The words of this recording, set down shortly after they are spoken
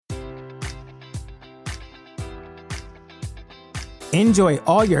Enjoy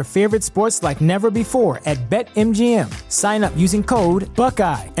all your favorite sports like never before at BetMGM. Sign up using code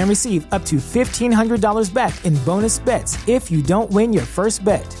Buckeye and receive up to $1,500 back in bonus bets if you don't win your first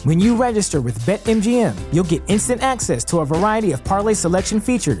bet. When you register with BetMGM, you'll get instant access to a variety of parlay selection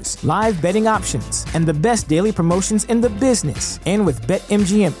features, live betting options, and the best daily promotions in the business. And with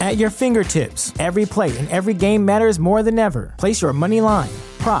BetMGM at your fingertips, every play and every game matters more than ever. Place your money line,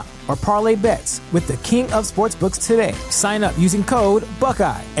 prop, or parlay bets with the king of sportsbooks today. Sign up using code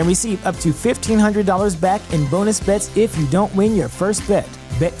Buckeye and receive up to $1,500 back in bonus bets if you don't win your first bet.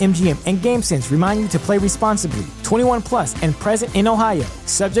 BetMGM and GameSense remind you to play responsibly. 21 plus and present in Ohio,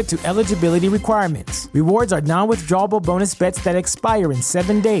 subject to eligibility requirements. Rewards are non-withdrawable bonus bets that expire in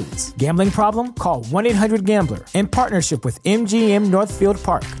 7 days. Gambling problem? Call 1-800-GAMBLER. In partnership with MGM Northfield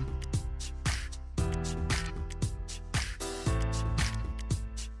Park.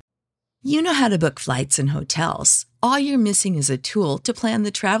 You know how to book flights and hotels. All you're missing is a tool to plan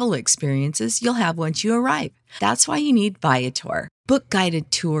the travel experiences you'll have once you arrive. That's why you need Viator. Book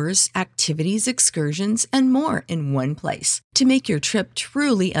guided tours, activities, excursions, and more in one place to make your trip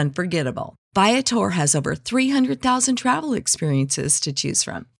truly unforgettable. Viator has over 300,000 travel experiences to choose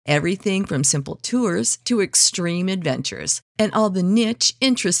from. Everything from simple tours to extreme adventures and all the niche,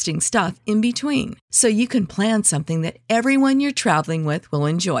 interesting stuff in between. So you can plan something that everyone you're traveling with will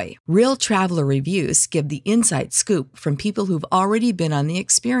enjoy. Real traveler reviews give the inside scoop from people who've already been on the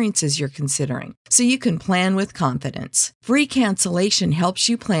experiences you're considering. So you can plan with confidence. Free cancellation helps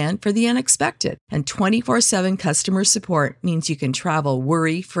you plan for the unexpected. And 24/7 customer support means you can travel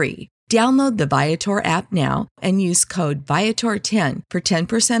worry-free. Download the Viator app now and use code Viator10 for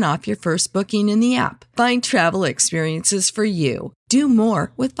 10% off your first booking in the app. Find travel experiences for you. Do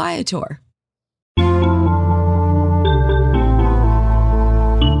more with Viator.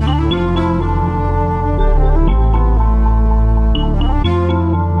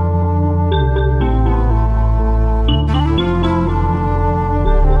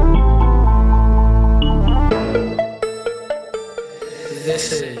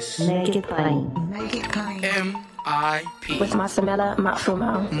 This is Make It Plain. Make It Plain. M.I.P. With Masamela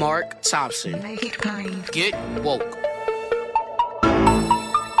Matfumo. Mark Thompson. Make It Plain. Get woke.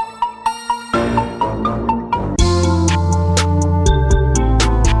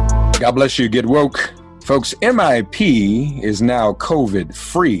 God bless you. Get woke. Folks, MIP is now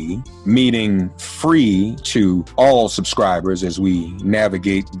COVID-free, meaning free to all subscribers as we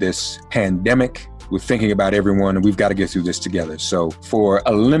navigate this pandemic. We're thinking about everyone, and we've got to get through this together. So for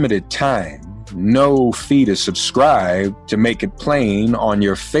a limited time, no fee to subscribe to Make It Plain on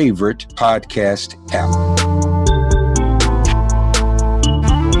your favorite podcast app.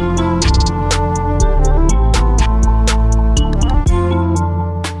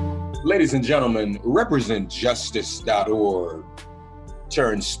 Ladies and gentlemen, representjustice.org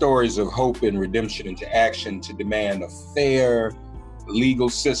turns stories of hope and redemption into action to demand a fair legal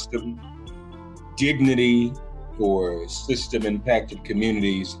system, dignity for system-impacted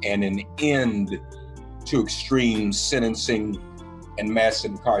communities, and an end to extreme sentencing and mass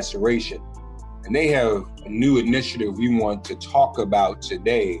incarceration. And they have a new initiative we want to talk about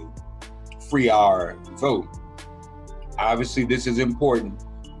today, Free Our Vote. Obviously, this is important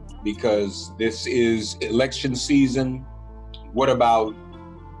because this is election season. What about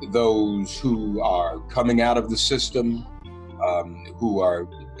those who are coming out of the system, who are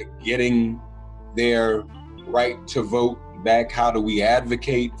getting their right to vote back? How do we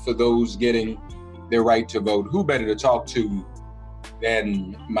advocate for those getting their right to vote? Who better to talk to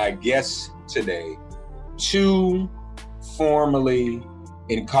than my guests today? Two formerly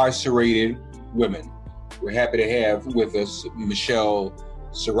incarcerated women. We're happy to have with us Michelle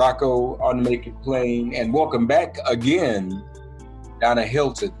Sirocco on Make It Plain, and welcome back again, Donna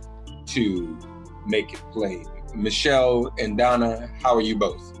Hilton to Make It Plain. Michelle and Donna, how are you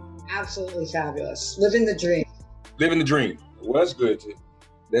both? Absolutely fabulous. Living the dream. Living the dream. Well, that's good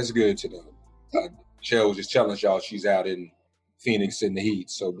to know. Michelle was just telling us y'all she's out in Phoenix in the heat,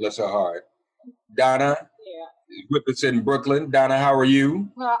 so bless her heart. Donna, with us in Brooklyn. Donna, how are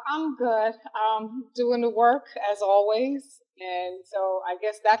you? Well, I'm good. Doing the work as always. And so I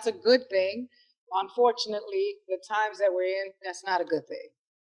guess that's a good thing. Unfortunately, the times that we're in, that's not a good thing.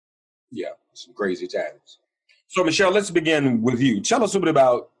 Yeah, some crazy times. So, Michelle, let's begin with you. Tell us a bit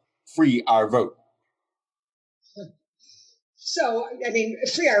about Free Our Vote. So, I mean,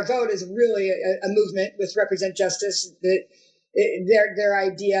 Free Our Vote is really a movement with Represent Justice, that their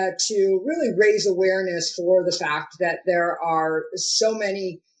idea to really raise awareness for the fact that there are so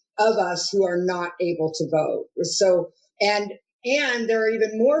many of us who are not able to vote. So, and there are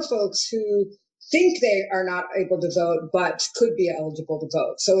even more folks who think they are not able to vote, but could be eligible to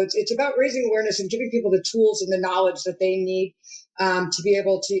vote. So it's about raising awareness and giving people the tools and the knowledge that they need to be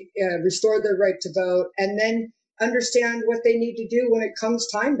able to restore their right to vote, and then understand what they need to do when it comes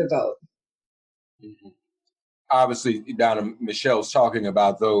time to vote. Mm-hmm. Obviously, Donna, Michelle's talking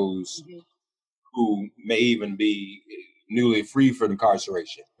about those who may even be newly free from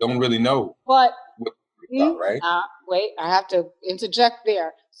incarceration, don't really know But what about, right? wait, I have to interject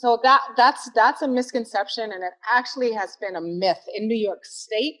there. So that's a misconception, and it actually has been a myth in New York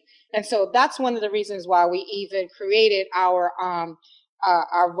State. And so that's one of the reasons why we even created our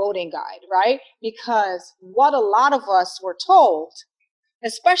voting guide, right? Because what a lot of us were told,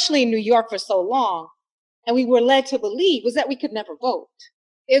 especially in New York for so long, and we were led to believe, was that we could never vote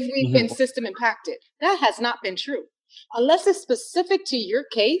if we've been system impacted. That has not been true. Unless it's specific to your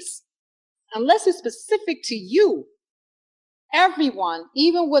case, unless it's specific to you, everyone,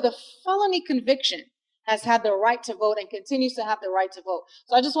 even with a felony conviction, has had the right to vote and continues to have the right to vote.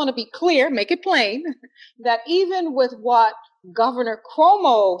 So I just want to be clear, make it plain, that even with what Governor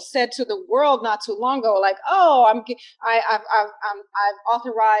Cuomo said to the world not too long ago, like, oh, I've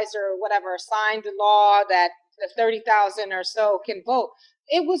authorized or whatever, signed the law that the 30,000 or so can vote.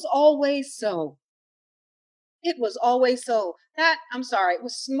 It was always so. It was always so. I'm sorry, it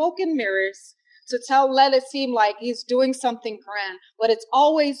was smoke and mirrors to let it seem like he's doing something grand, but it's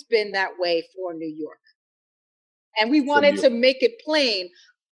always been that way for New York. And we wanted to make it plain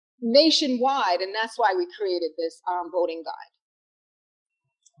nationwide, and that's why we created this voting guide.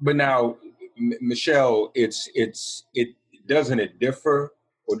 But now, Michelle, it doesn't it differ,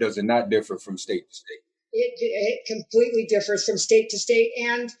 or does it not differ from state to state? It completely differs from state to state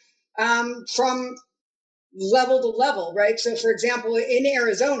and from level to level, right? So, for example, in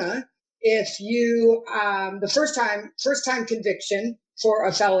Arizona, if you the first time conviction for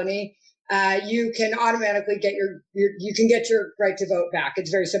a felony, you can automatically get your right to vote back. It's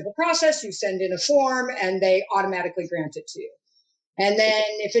a very simple process. You send in a form, and they automatically grant it to you. And then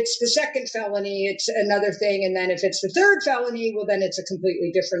if it's the second felony, it's another thing. And then if it's the third felony, well, then it's a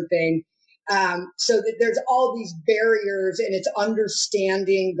completely different thing. So that there's all these barriers, and it's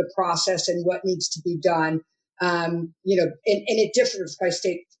understanding the process and what needs to be done. And it differs by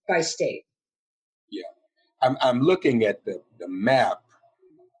state. Yeah, I'm looking at the map,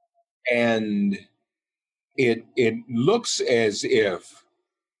 and it looks as if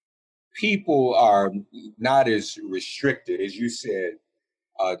people are not as restricted, as you said,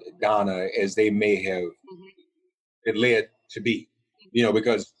 Donna, as they may have been led to be.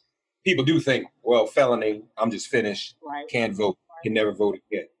 Because people do think, well, felony, I'm just finished, right, can't vote, can never vote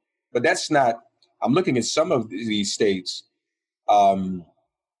again. But that's not. I'm looking at some of these states, and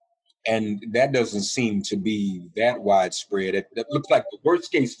that doesn't seem to be that widespread. It looks like the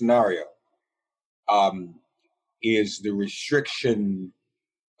worst case scenario is the restriction.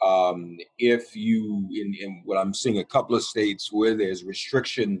 If you, in what I'm seeing, a couple of states where there's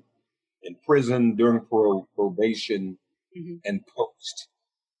restriction in prison during probation and post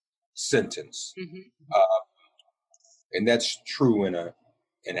sentence, and that's true in a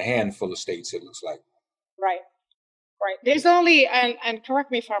handful of states. It looks like. Right. There's only, and correct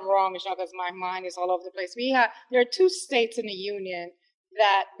me if I'm wrong, Michelle, because my mind is all over the place. There are 2 states in the union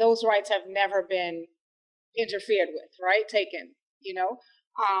that those rights have never been interfered with, right? Taken,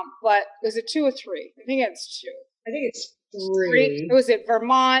 but is it 2 or 3? I think it's 2. I think it's 3. Was it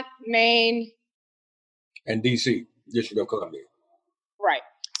Vermont, Maine, and DC, District of Columbia? Right.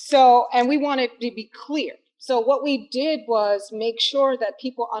 So, and we wanted to be clear. So what we did was make sure that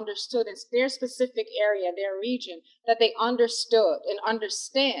people understood in their specific area, their region, that they understood and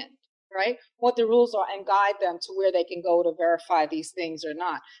understand, right, what the rules are, and guide them to where they can go to verify these things or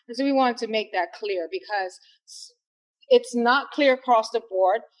not. And so we wanted to make that clear, because it's not clear across the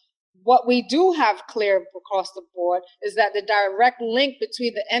board. What we do have clear across the board is that the direct link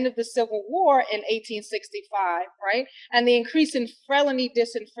between the end of the Civil War in 1865, right, and the increase in felony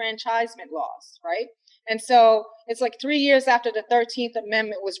disenfranchisement laws, right? And so it's like 3 years after the 13th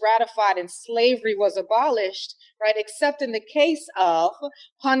Amendment was ratified and slavery was abolished, right, except in the case of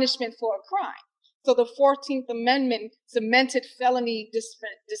punishment for a crime. So the 14th Amendment cemented felony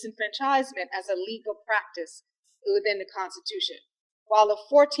disenfranchisement as a legal practice within the Constitution, while the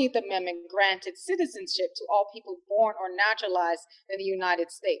 14th Amendment granted citizenship to all people born or naturalized in the United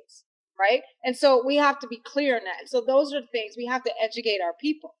States, right? And so we have to be clear in that. So those are the things we have to educate our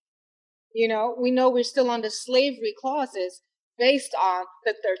people. We know we're still under slavery clauses based on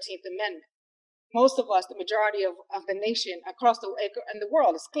the 13th Amendment. Most of us, the majority of the nation across the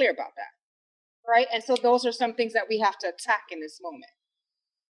world, is clear about that, right? And so those are some things that we have to attack in this moment.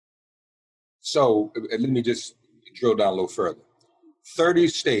 So let me just drill down a little further. 30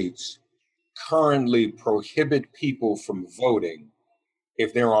 states currently prohibit people from voting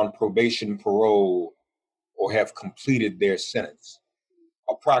if they're on probation, parole, or have completed their sentence.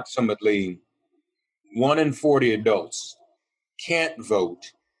 Approximately 1 in 40 adults can't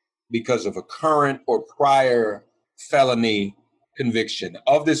vote because of a current or prior felony conviction.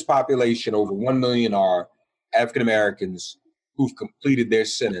 Of this population, over 1 million are African Americans who've completed their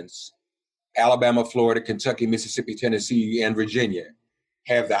sentence. Alabama, Florida, Kentucky, Mississippi, Tennessee, and Virginia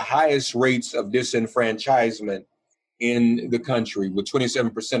have the highest rates of disenfranchisement in the country, with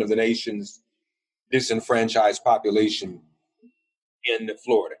 27% of the nation's disenfranchised population in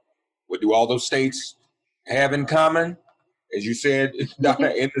Florida. What do all those states have in common? As you said, in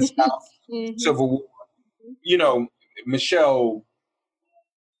the South, Civil War. You know, Michelle,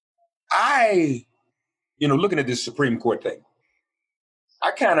 looking at this Supreme Court thing, I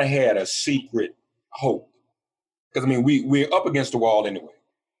kind of had a secret hope. Because, I mean, we're up against the wall anyway.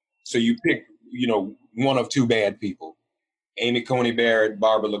 So you pick, one of two bad people, Amy Coney Barrett,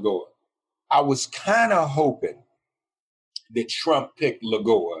 Barbara Lagoa. I was kind of hoping that Trump picked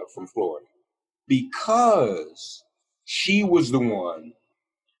Lagoa from Florida because she was the one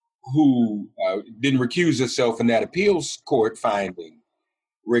who didn't recuse herself in that appeals court finding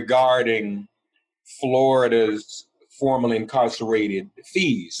regarding Florida's formerly incarcerated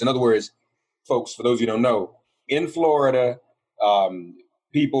fees. In other words, folks, for those of you who don't know, in Florida,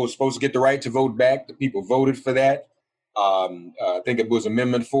 people are supposed to get the right to vote back. The people voted for that. I think it was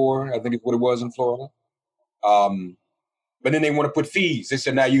Amendment 4. I think it's what it was in Florida. But then they want to put fees. They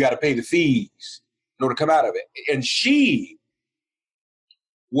said, now you got to pay the fees in order to come out of it. And she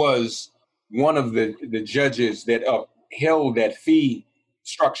was one of the judges that upheld that fee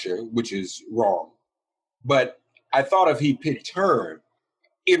structure, which is wrong. But I thought if he picked her,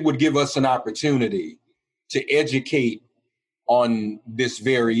 it would give us an opportunity to educate on this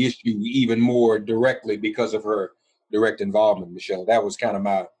very issue even more directly because of her direct involvement, Michelle. That was kind of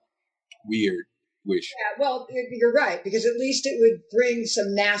my weird wish. Yeah, well, you're right, because at least it would bring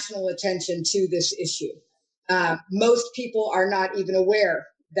some national attention to this issue. Most people are not even aware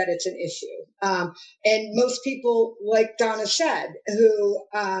that it's an issue. And most people, like Donna said, who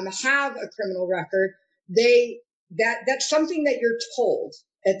have a criminal record, that's something that you're told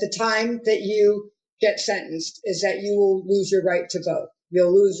at the time that you get sentenced, is that you will lose your right to vote.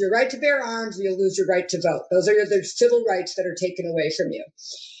 You'll lose your right to bear arms, you'll lose your right to vote. Those are the civil rights that are taken away from you.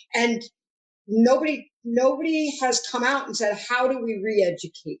 And nobody has come out and said, how do we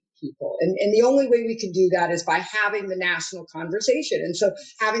re-educate people? And the only way we can do that is by having the national conversation. And so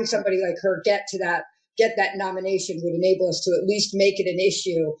having somebody like her get that nomination would enable us to at least make it an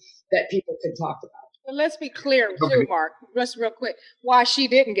issue that people can talk about. But let's be clear too, Mark, just real quick, why she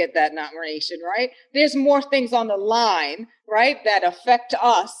didn't get that nomination, right? There's more things on the line, right, that affect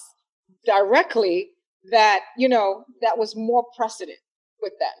us directly that was more precedent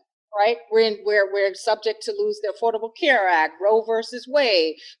with them, right? We're subject to lose the Affordable Care Act, Roe versus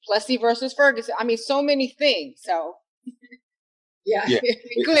Wade, Plessy versus Ferguson. I mean, so many things. So yeah.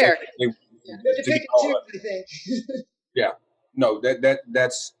 Be clear. I think. Yeah, no,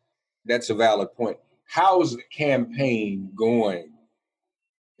 that's a valid point. How's the campaign going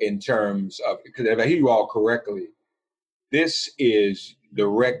in terms of, because if I hear you all correctly, this is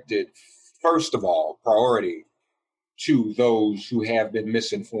directed, first of all, priority to those who have been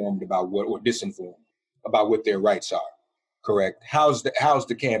misinformed about or disinformed about what their rights are, correct? How's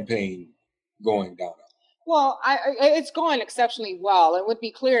the campaign going, Donna? Well, it's going exceptionally well. It would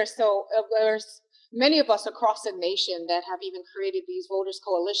be clear. So there's many of us across the nation that have even created these voters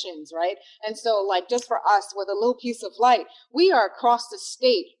coalitions, right? And so like just for us with a little piece of light, we are across the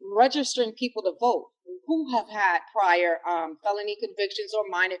state registering people to vote who have had prior felony convictions or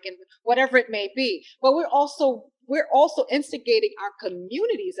minor, whatever it may be. But we're also instigating our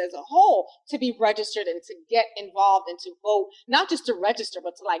communities as a whole to be registered and to get involved and to vote, not just to register,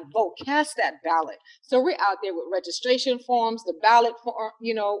 but to vote, cast that ballot. So we're out there with registration forms, the ballot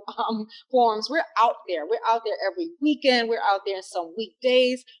forms. We're out there. We're out there every weekend. We're out there some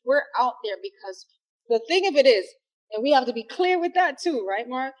weekdays. We're out there because the thing of it is, and we have to be clear with that too, right,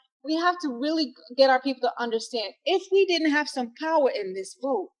 Mark? We have to really get our people to understand, if we didn't have some power in this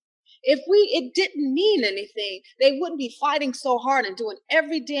vote, if it didn't mean anything, they wouldn't be fighting so hard and doing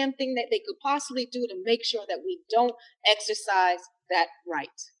every damn thing that they could possibly do to make sure that we don't exercise that right.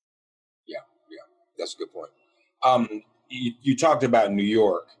 Yeah, that's a good point. You talked about New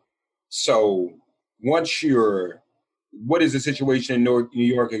York. So what is the situation in New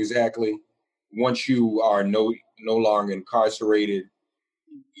York exactly? Once you are no longer incarcerated,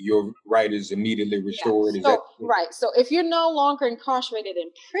 your right is immediately restored. Yeah. Is that Right. So if you're no longer incarcerated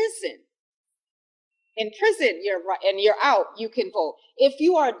in prison, you're right, and you're out, you can vote. If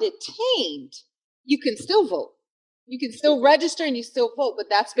you are detained, you can still vote. You can still register and you still vote, but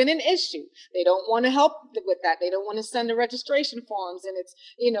that's been an issue. They don't want to help with that. They don't want to send the registration forms, and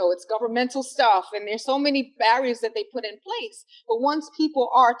it's governmental stuff, and there's so many barriers that they put in place. But once people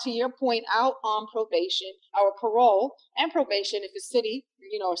are, to your point, out on probation or parole and probation, if it's city,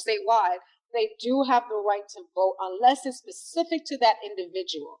 or statewide, they do have the right to vote unless it's specific to that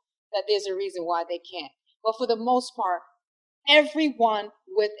individual, that there's a reason why they can't. But for the most part, everyone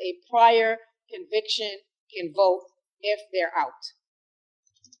with a prior conviction can vote if they're out.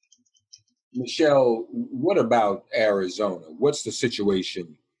 Michelle, what about Arizona? What's the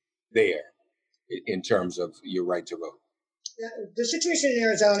situation there in terms of your right to vote? The situation in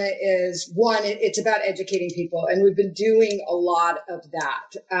Arizona is, one, it's about educating people, and we've been doing a lot of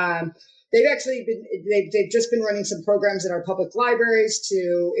that. They've just been running some programs in our public libraries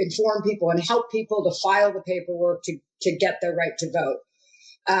to inform people and help people to file the paperwork to get their right to vote.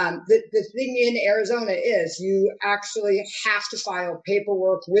 The thing in Arizona is you actually have to file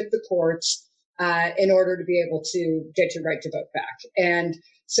paperwork with the courts in order to be able to get your right to vote back. And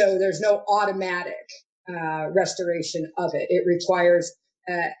so there's no automatic restoration of it. It requires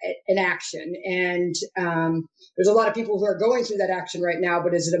an action. And there's a lot of people who are going through that action right now,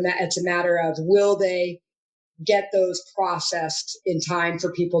 but it's a matter of, will they get those processed in time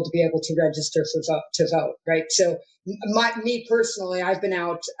for people to be able to register to vote, right? So me personally, I've been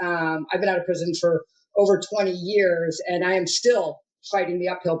out of prison for over 20 years, and I am still fighting the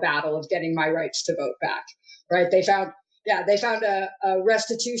uphill battle of getting my rights to vote back, right? They found a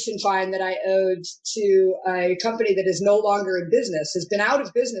restitution fine that I owed to a company that is no longer in business, has been out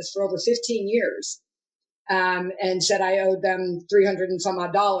of business for over 15 years. And said I owed them $300 and some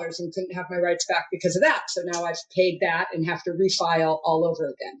odd and couldn't have my rights back because of that. So now I've paid that and have to refile all over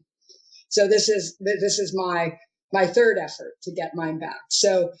again. So this is my third effort to get mine back.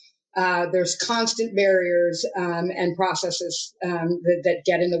 So there's constant barriers and processes that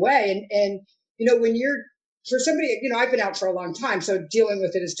get in the way. And when you're, for somebody, I've been out for a long time, so dealing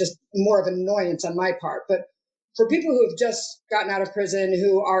with it is just more of an annoyance on my part. But for people who have just gotten out of prison,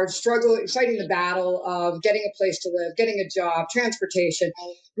 who are struggling, fighting the battle of getting a place to live, getting a job, transportation,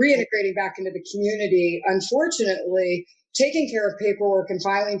 reintegrating back into the community, unfortunately, taking care of paperwork and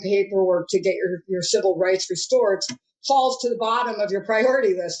filing paperwork to get your civil rights restored falls to the bottom of your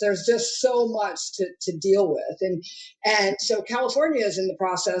priority list. There's just so much to deal with. And so California is in the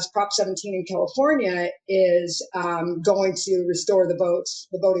process. Prop 17 in California is going to restore the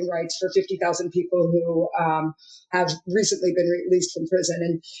voting rights for 50,000 people who have recently been released from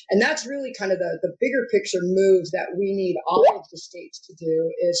prison. And that's really kind of the bigger picture move that we need all of the states to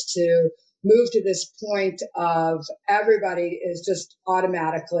do, is to move to this point of everybody is just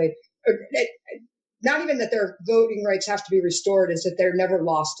automatically, not even that their voting rights have to be restored, is that they're never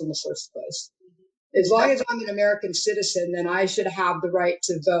lost in the first place. As long as I'm an American citizen, then I should have the right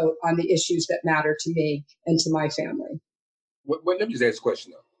to vote on the issues that matter to me and to my family. Let me just ask a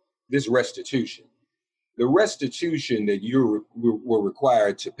question, though. This restitution, the restitution that you were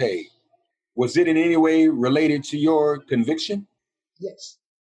required to pay, was it in any way related to your conviction? Yes.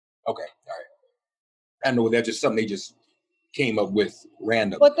 Okay, all right. I know that's just something they just came up with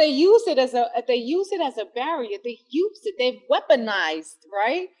randomly. But they use it as a barrier. They've weaponized,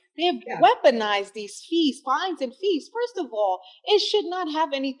 right? They've weaponized these fines and fees. First of all, it should not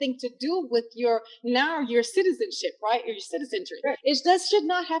have anything to do with your citizenship, right? Or your citizenry. Right. It should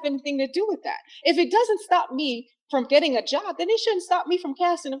not have anything to do with that. If it doesn't stop me from getting a job, then it shouldn't stop me from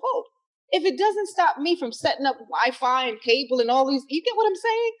casting a vote. If it doesn't stop me from setting up Wi-Fi and cable and all these, you get what I'm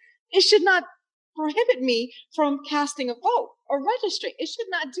saying? It should not prohibit me from casting a vote or registering. It should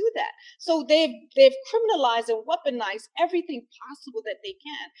not do that. So they've criminalized and weaponized everything possible that they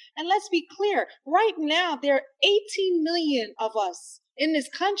can. And let's be clear, right now there are 18 million of us in this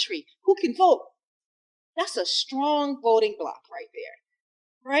country who can vote. That's a strong voting bloc right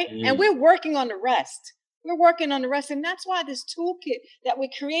there, right? And we're working on the rest. And that's why this toolkit that we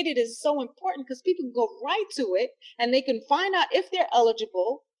created is so important, because people can go right to it and they can find out if they're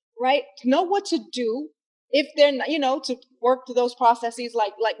eligible, right? Know what to do if they're not, to work through those processes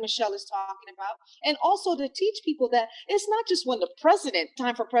like Michelle is talking about, and also to teach people that it's not just when the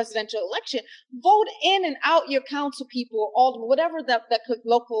time for presidential election, vote in and out your council people, all whatever that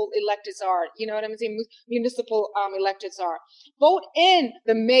local electeds are, you know what I'm saying, municipal electeds are. Vote in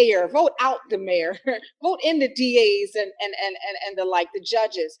the mayor, vote out the mayor, vote in the DAs and the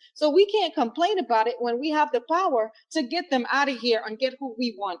judges. So we can't complain about it when we have the power to get them out of here and get who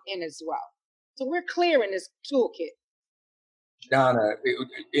we want in as well. So we're clear in this toolkit. Donna,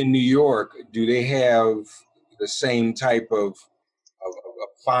 in New York, do they have the same type of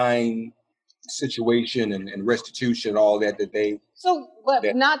fine situation and restitution, all that they? So,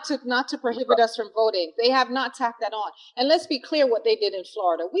 but not to prohibit us from voting. They have not tacked that on. And let's be clear what they did in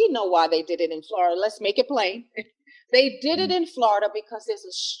Florida. We know why they did it in Florida. Let's make it plain. They did it in Florida because there's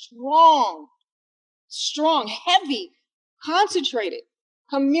a strong, heavy, concentrated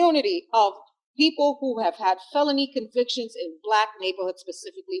community of people who have had felony convictions in Black neighborhoods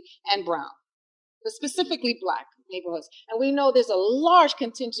specifically, and brown, but specifically Black neighborhoods. And we know there's a large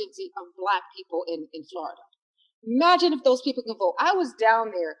contingency of Black people in Florida. Imagine if those people can vote. I was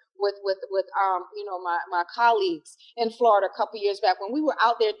down there with my colleagues in Florida a couple years back when we were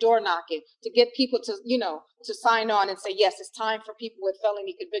out there door knocking to get people to sign on and say, yes, it's time for people with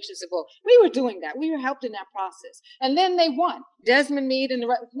felony convictions to vote. We were doing that. We were helped in that process. And then they won. Desmond Meade and the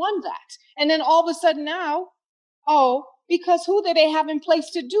rest won that. And then all of a sudden now, because who do they have in place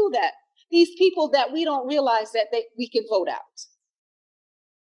to do that? These people that we don't realize that we can vote out.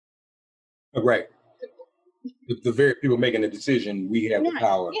 Right. The very people making the decision, we have the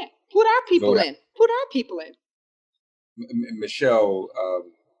power. Yeah, put our people in. Put our people in. Michelle,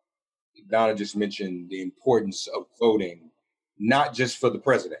 Donna just mentioned the importance of voting, not just for the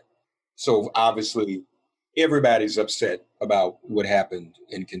president. So obviously, everybody's upset about what happened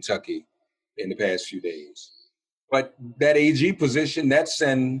in Kentucky in the past few days. But that AG position, that's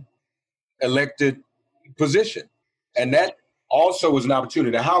an elected position. And that also is an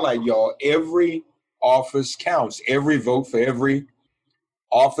opportunity to highlight, y'all, every office counts. Every vote for every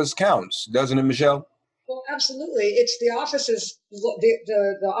office counts, doesn't it, Michelle? Well, absolutely. It's the offices,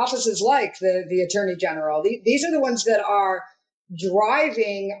 the offices like the Attorney General. These are the ones that are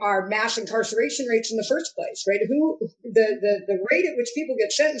driving our mass incarceration rates in the first place, right? The rate at which people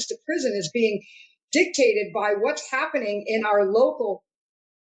get sentenced to prison is being dictated by what's happening in our local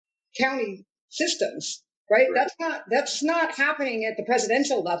county systems. Right? That's not happening at the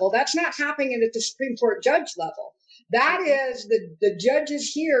presidential level. That's not happening at the Supreme Court judge level. That is the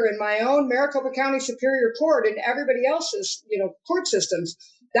judges here in my own Maricopa County Superior Court and everybody else's, court systems.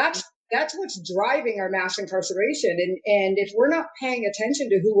 That's what's driving our mass incarceration. And if we're not paying attention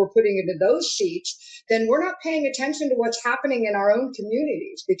to who we're putting into those seats, then we're not paying attention to what's happening in our own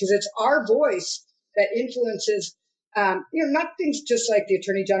communities, because it's our voice that influences not things just like the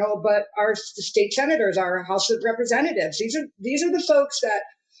Attorney General, but our state senators, our House of Representatives. These are the folks that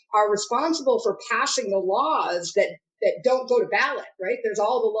are responsible for passing the laws that don't go to ballot, right? There's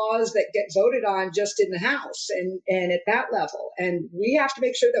all the laws that get voted on just in the House and at that level. And we have to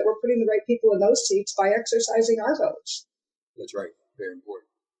make sure that we're putting the right people in those seats by exercising our votes. That's right. Very important.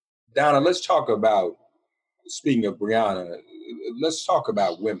 Donna, let's talk about, speaking of Breonna, let's talk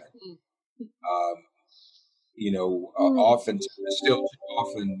about women. Still too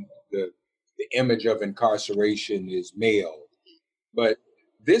often the image of incarceration is male, but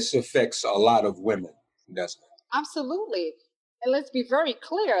this affects a lot of women, doesn't it? Absolutely. And let's be very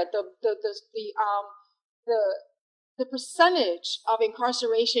clear, the percentage of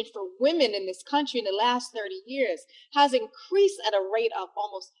incarceration for women in this country in the last 30 years has increased at a rate of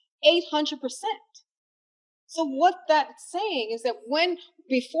almost 800%. So what that's saying is that when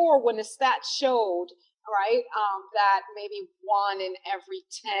the stats showed, right, that maybe 1 in every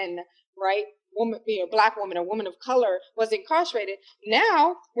 10, right, Black woman or woman of color was incarcerated,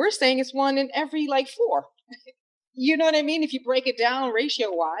 now we're saying it's 1 in every 4. You know what I mean? If you break it down ratio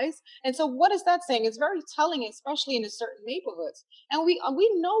wise. And so what is that saying? It's very telling, especially in certain neighborhoods. And we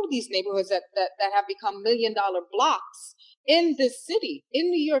know these neighborhoods that have become $1 million blocks in this city, in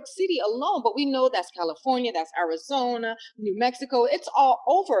New York City alone. But we know that's California, that's Arizona, New Mexico. It's all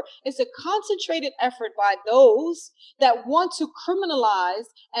over. It's a concentrated effort by those that want to criminalize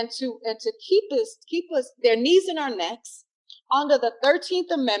and to keep us their knees in our necks under the 13th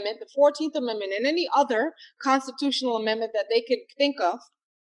Amendment, the 14th Amendment, and any other constitutional amendment that they could think of,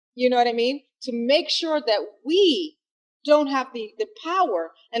 you know what I mean, to make sure that we don't have the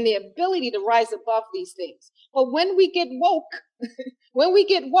power and the ability to rise above these things. But when we get woke,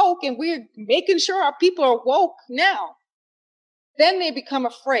 and we're making sure our people are woke now, then they become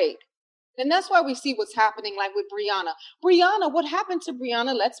afraid. And that's why we see what's happening, like with Brianna. Brianna, what happened to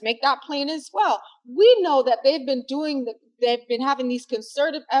Brianna? Let's make that plain as well. We know that they've been having these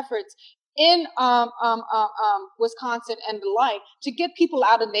concerted efforts in Wisconsin and the like to get people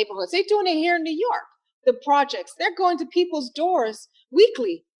out of neighborhoods. They're doing it here in New York. The projects, they're going to people's doors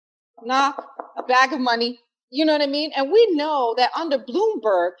weekly, knock, a bag of money, you know what I mean? And we know that under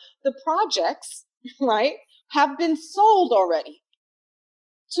Bloomberg, the projects, right, have been sold already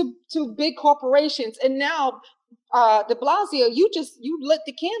to big corporations. And now de Blasio, you lit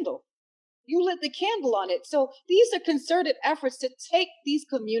the candle. You lit the candle on it. So these are concerted efforts to take these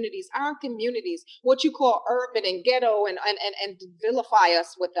communities, our communities, what you call urban and ghetto, and vilify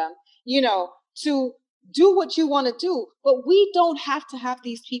us with them, you know, to do what you want to do. But we don't have to have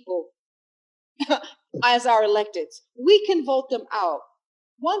these people as our electeds. We can vote them out.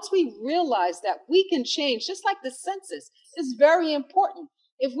 Once we realize that we can change, just like the census is very important.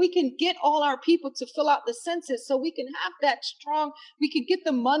 If we can get all our people to fill out the census so we can have that strong, we can get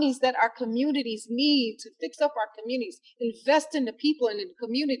the monies that our communities need to fix up our communities, invest in the people and in the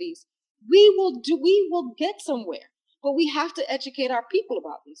communities, we will get somewhere. But we have to educate our people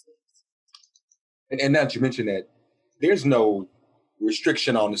about these things. And now that you mentioned that, there's no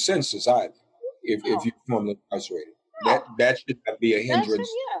restriction on the census either. If you're formerly incarcerated, that should not be a hindrance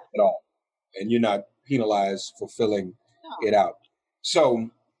at all, and you're not penalized for filling it out. So,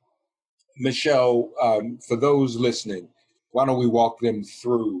 Michelle, for those listening, why don't we walk them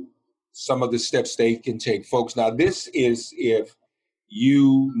through some of the steps they can take, folks? Now, this is if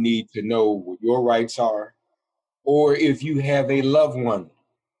you need to know what your rights are, or if you have a loved one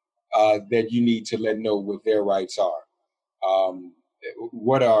that you need to let know what their rights are.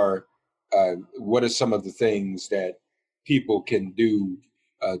 What are some of the things that people can do?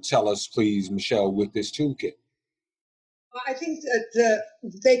 Tell us, please, Michelle, with this toolkit. I think that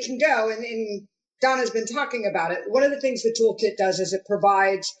they can go, and Donna's been talking about it. One of the things the toolkit does is it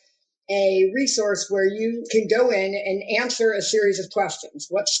provides a resource where you can go in and answer a series of questions.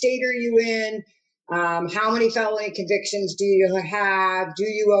 What state are you in? How many felony convictions do you have? Do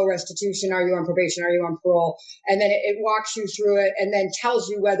you owe restitution? Are you on probation? Are you on parole? And then it walks you through it and then tells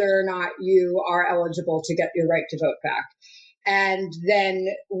you whether or not you are eligible to get your right to vote back. And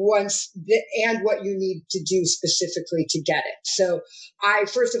then and what you need to do specifically to get it. So I,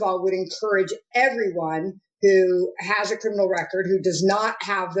 first of all, would encourage everyone who has a criminal record, who does not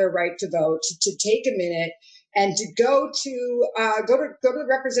have their right to vote, to take a minute and to go to the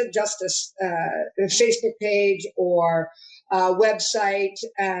Represent Justice Facebook page or website.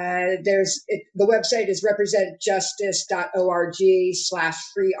 The website is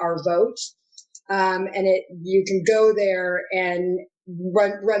representjustice.org/freeourvote. And you can go there and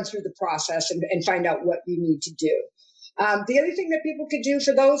run through the process and find out what you need to do. The other thing that people could do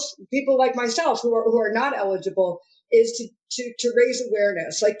for those people like myself who are not eligible is to raise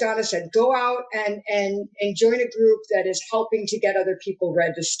awareness. Like Donna said, go out and join a group that is helping to get other people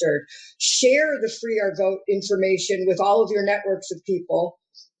registered. Share the Free Our Vote information with all of your networks of people.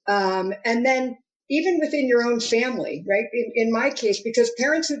 And then even within your own family, right? In my case, because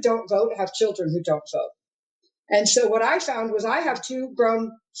parents who don't vote have children who don't vote. And so what I found was I have 2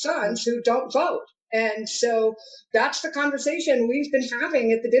 grown sons who don't vote. And so that's the conversation we've been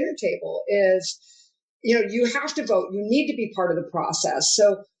having at the dinner table is, you have to vote. You need to be part of the process.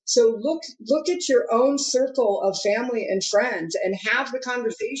 So look at your own circle of family and friends and have the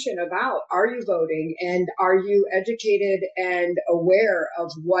conversation about, are you voting and are you educated and aware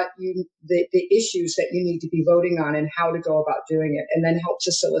of what the issues that you need to be voting on and how to go about doing it, and then help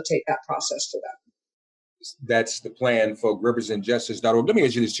facilitate that process for them. That's the plan for representjustice.org. Let me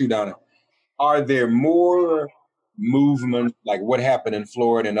ask you this too, Donna. Are there more movements like what happened in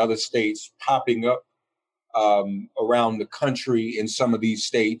Florida and other states popping up around the country in some of these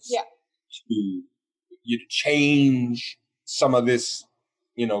states to change some of this,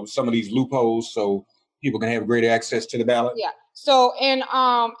 some of these loopholes so people can have greater access to the ballot? Yeah. So in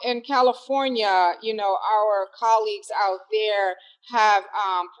California, our colleagues out there have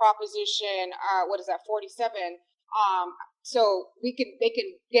Proposition 47. So they can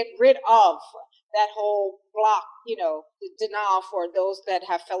get rid of that whole block, the denial for those that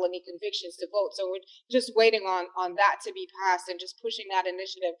have felony convictions to vote. So we're just waiting on that to be passed and just pushing that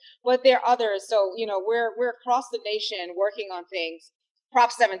initiative. But there are others. So, we're across the nation working on things.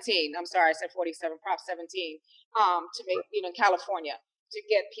 Prop 17, I'm sorry, I said 47, Prop 17, to make, California, to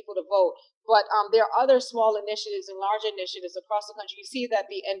get people to vote. But there are other small initiatives and large initiatives across the country. You see that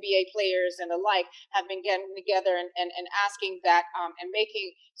the NBA players and the like have been getting together and asking that and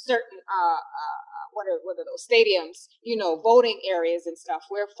making certain what are those stadiums, voting areas and stuff.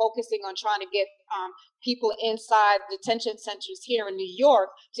 We're focusing on trying to get people inside detention centers here in New York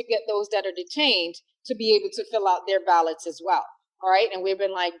to get those that are detained to be able to fill out their ballots as well. All right. And we've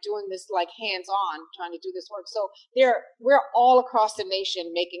been doing this hands-on, trying to do this work. So we're all across the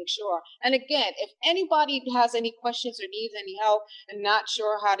nation making sure. And again, if anybody has any questions or needs any help and not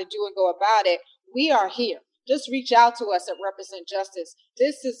sure how to do and go about it, we are here. Just reach out to us at Represent Justice.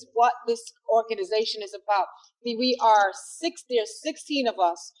 This is what this organization is about. There's 16 of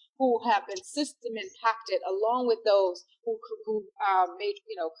us who have been system impacted, along with those who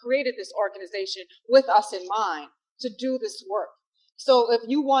created this organization with us in mind to do this work. So if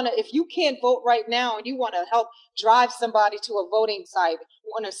you can't vote right now and you want to help drive somebody to a voting site,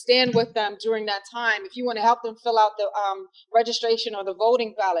 want to stand with them during that time, if you want to help them fill out the registration or the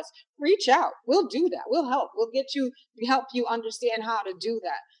voting ballots, reach out. We'll do that. We'll help. We'll help you understand how to do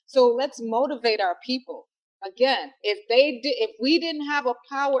that. So let's motivate our people. Again, if we didn't have a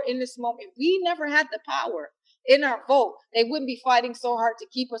power in this moment, if we never had the power in our vote, they wouldn't be fighting so hard to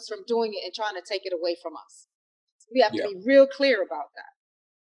keep us from doing it and trying to take it away from us. We have to be real clear about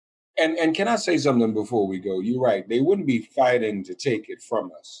that. And can I say something before we go? You're right. They wouldn't be fighting to take it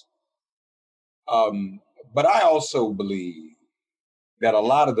from us. But I also believe that a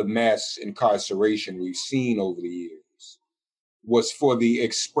lot of the mass incarceration we've seen over the years was for the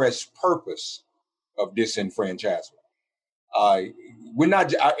express purpose of disenfranchisement.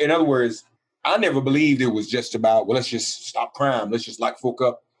 In other words, I never believed it was just about, let's just stop crime. Let's just lock folk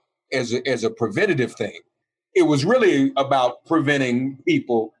up as a preventative thing. It was really about preventing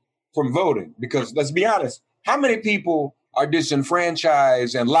people from voting. Because let's be honest, how many people are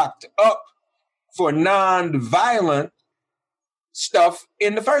disenfranchised and locked up for non-violent stuff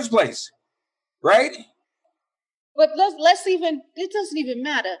in the first place, right? But it doesn't even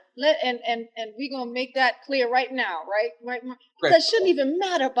matter. And we're going to make that clear right now, right? That shouldn't even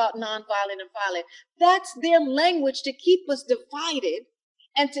matter about nonviolent and violent. That's their language to keep us divided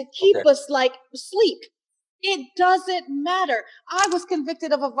and to keep us asleep. It doesn't matter. I was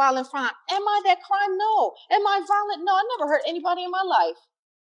convicted of a violent crime. Am I that crime? No. Am I violent? No, I never hurt anybody in my life.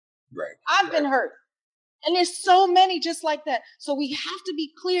 Right. I've been hurt. And there's so many just like that. So we have to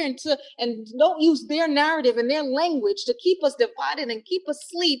be clear and don't use their narrative and their language to keep us divided and keep us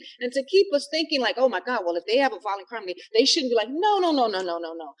asleep and to keep us thinking oh my God, well, if they have a violent crime, they shouldn't be no.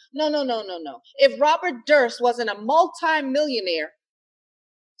 If Robert Durst wasn't a multi-millionaire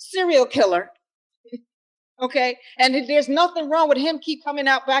serial killer, okay, and there's nothing wrong with him keep coming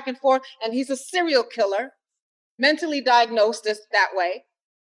out back and forth, and he's a serial killer, mentally diagnosed that way,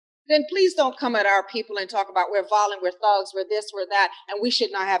 then please don't come at our people and talk about we're violent, we're thugs, we're this, we're that, and we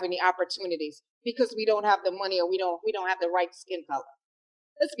should not have any opportunities because we don't have the money or we don't have the right skin color.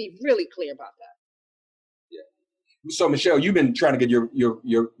 Let's be really clear about that. Yeah. So Michelle, you've been trying to get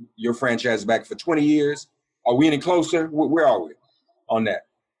your franchise back for 20 years. Are we any closer? Where are we on that?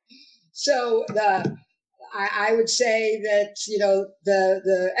 So I would say that,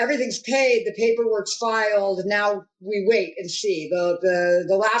 the everything's paid, the paperwork's filed. Now we wait and see.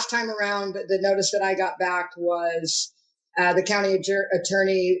 The last time around, the notice that I got back was the county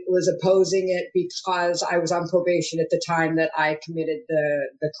attorney was opposing it because I was on probation at the time that I committed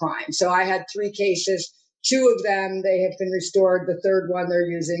the crime. So I had 3 cases. 2 of them, they have been restored. The third one they're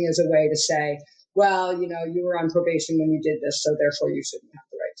using as a way to say, well, you were on probation when you did this, so therefore you shouldn't have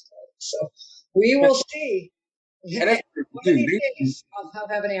the right to vote. So we will see. I'll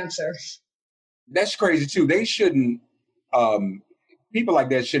have an answer. That's crazy too. They shouldn't. People like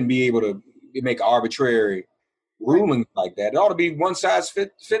that shouldn't be able to make arbitrary rulings like that. It ought to be one size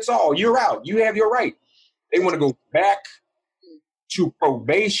fits all. You're out. You have your right. They want to go back to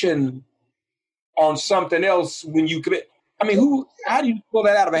probation on something else when you commit. I mean, how do you pull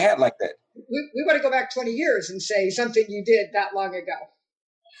that out of a hat like that? We want to go back 20 years and say something you did that long ago.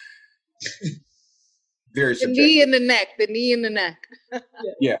 Very subjective. The knee and the neck.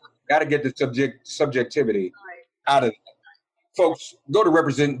 Yeah. Got to get the subjectivity out of it. Folks, go to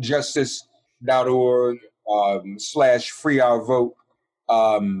representjustice.org /freeourvote.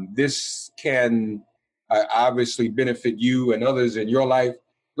 This can obviously benefit you and others in your life.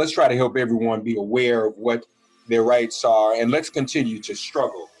 Let's try to help everyone be aware of what their rights are, and let's continue to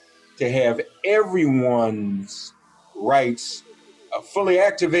struggle to have everyone's rights fully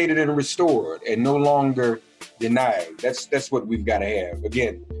activated and restored and no longer denied. That's what we've got to have.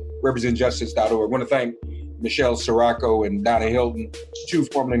 Again, representjustice.org. I want to thank Michelle Sirocco and Donna Hilton, two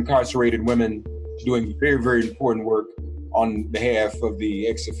formerly incarcerated women doing very, very important work on behalf of the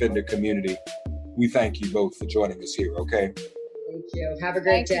ex-offender community. We thank you both for joining us here, okay? Thank you. Have a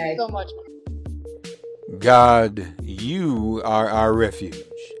great day. Thank you so much. God, you are our refuge.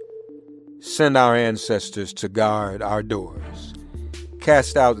 Send our ancestors to guard our doors.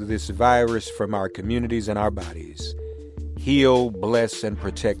 Cast out this virus from our communities and our bodies. Heal, bless, and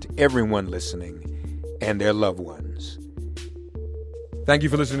protect everyone listening and their loved ones. Thank you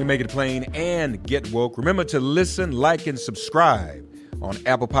for listening to Make It Plain and Get Woke. Remember to listen, like, and subscribe on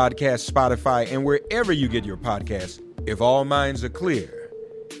Apple Podcasts, Spotify, and wherever you get your podcasts. If all minds are clear,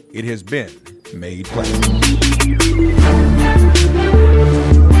 it has been made plain.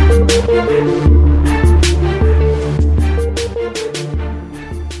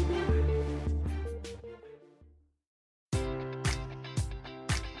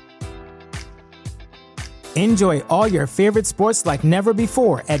 Enjoy all your favorite sports like never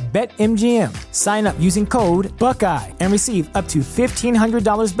before at BetMGM. Sign up using code Buckeye and receive up to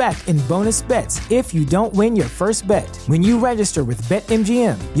 $1,500 back in bonus bets if you don't win your first bet. When you register with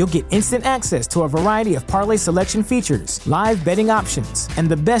BetMGM, you'll get instant access to a variety of parlay selection features, live betting options, and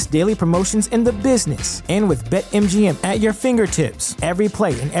the best daily promotions in the business. And with BetMGM at your fingertips, every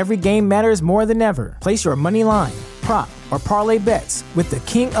play and every game matters more than ever. Place your money line, prop, or parlay bets with the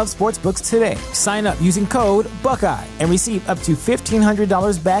king of sportsbooks today. Sign up using code Buckeye and receive up to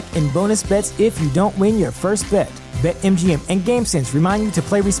 $1,500 back in bonus bets if you don't win your first bet. BetMGM and GameSense remind you to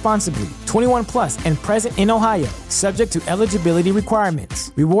play responsibly. 21 plus and present in Ohio, subject to eligibility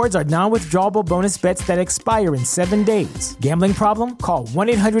requirements. Rewards are non-withdrawable bonus bets that expire in 7 days. Gambling problem? Call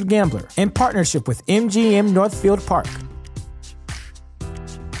 1-800-GAMBLER in partnership with MGM Northfield Park.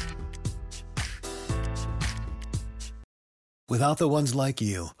 Without the ones like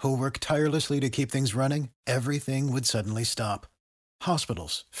you, who work tirelessly to keep things running, everything would suddenly stop.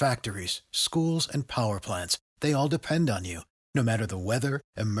 Hospitals, factories, schools, and power plants, they all depend on you. No matter the weather,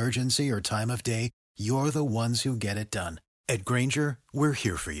 emergency, or time of day, you're the ones who get it done. At Grainger, we're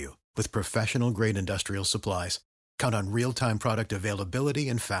here for you with professional-grade industrial supplies. Count on real-time product availability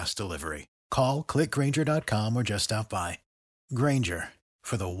and fast delivery. Call, click Grainger.com, or just stop by. Grainger,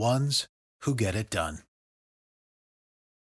 for the ones who get it done.